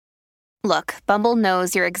Look, Bumble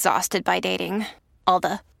knows you're exhausted by dating. All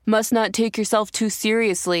the must not take yourself too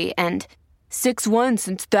seriously and 6'1"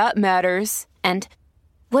 since that matters. And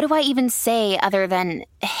what do I even say other than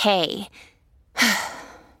hey?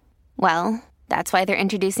 Well, that's why they're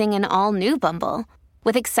introducing an all-new Bumble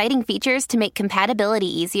with exciting features to make compatibility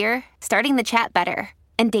easier, starting the chat better,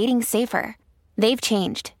 and dating safer. They've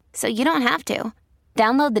changed, so you don't have to.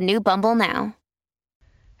 Download the new Bumble now.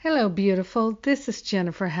 Hello, beautiful. This is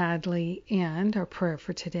Jennifer Hadley, and our prayer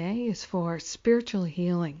for today is for spiritual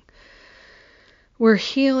healing. We're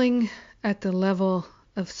healing at the level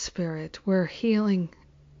of spirit. We're healing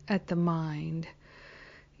at the mind.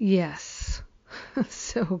 Yes,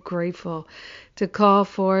 so grateful to call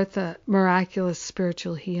forth a miraculous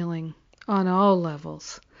spiritual healing on all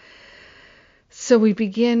levels. So we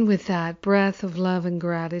begin with that breath of love and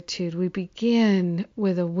gratitude. We begin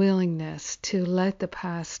with a willingness to let the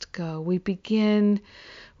past go. We begin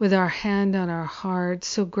with our hand on our heart,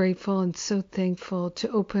 so grateful and so thankful to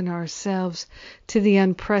open ourselves to the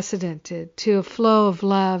unprecedented, to a flow of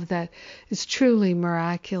love that is truly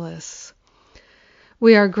miraculous.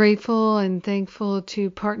 We are grateful and thankful to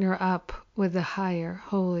partner up with the higher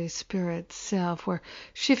Holy Spirit self. We're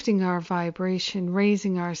shifting our vibration,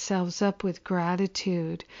 raising ourselves up with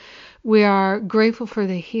gratitude. We are grateful for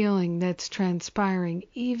the healing that's transpiring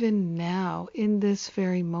even now in this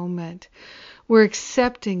very moment. We're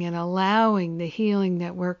accepting and allowing the healing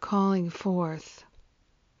that we're calling forth.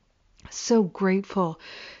 So grateful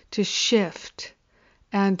to shift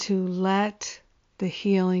and to let the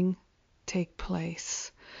healing take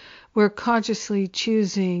place. We're consciously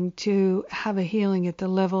choosing to have a healing at the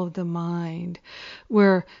level of the mind.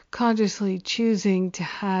 We're consciously choosing to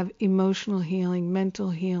have emotional healing,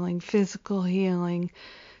 mental healing, physical healing,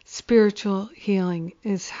 spiritual healing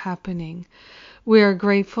is happening. We are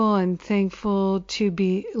grateful and thankful to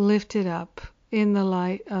be lifted up in the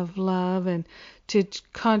light of love and to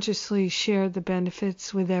consciously share the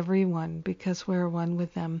benefits with everyone because we're one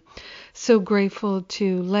with them. So grateful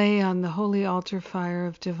to lay on the holy altar fire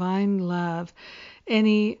of divine love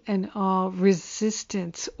any and all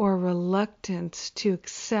resistance or reluctance to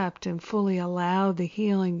accept and fully allow the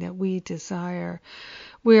healing that we desire.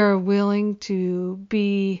 We are willing to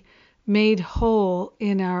be made whole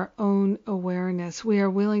in our own awareness. We are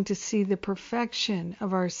willing to see the perfection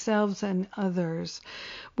of ourselves and others.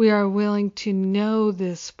 We are willing to know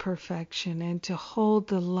this perfection and to hold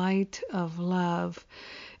the light of love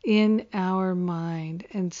in our mind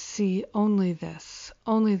and see only this,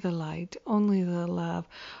 only the light, only the love,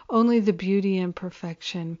 only the beauty and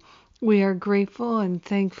perfection. We are grateful and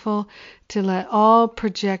thankful to let all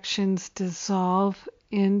projections dissolve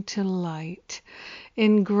into light.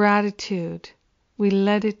 In gratitude, we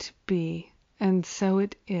let it be, and so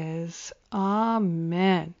it is.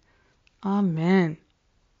 Amen. Amen.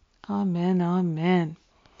 Amen. Amen.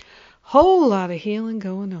 Whole lot of healing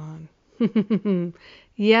going on.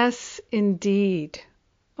 Yes, indeed.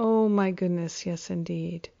 Oh my goodness, yes,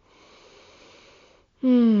 indeed.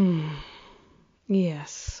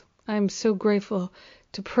 Yes, I'm so grateful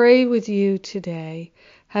to pray with you today.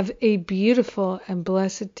 Have a beautiful and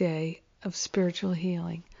blessed day of spiritual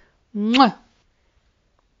healing. Mwah!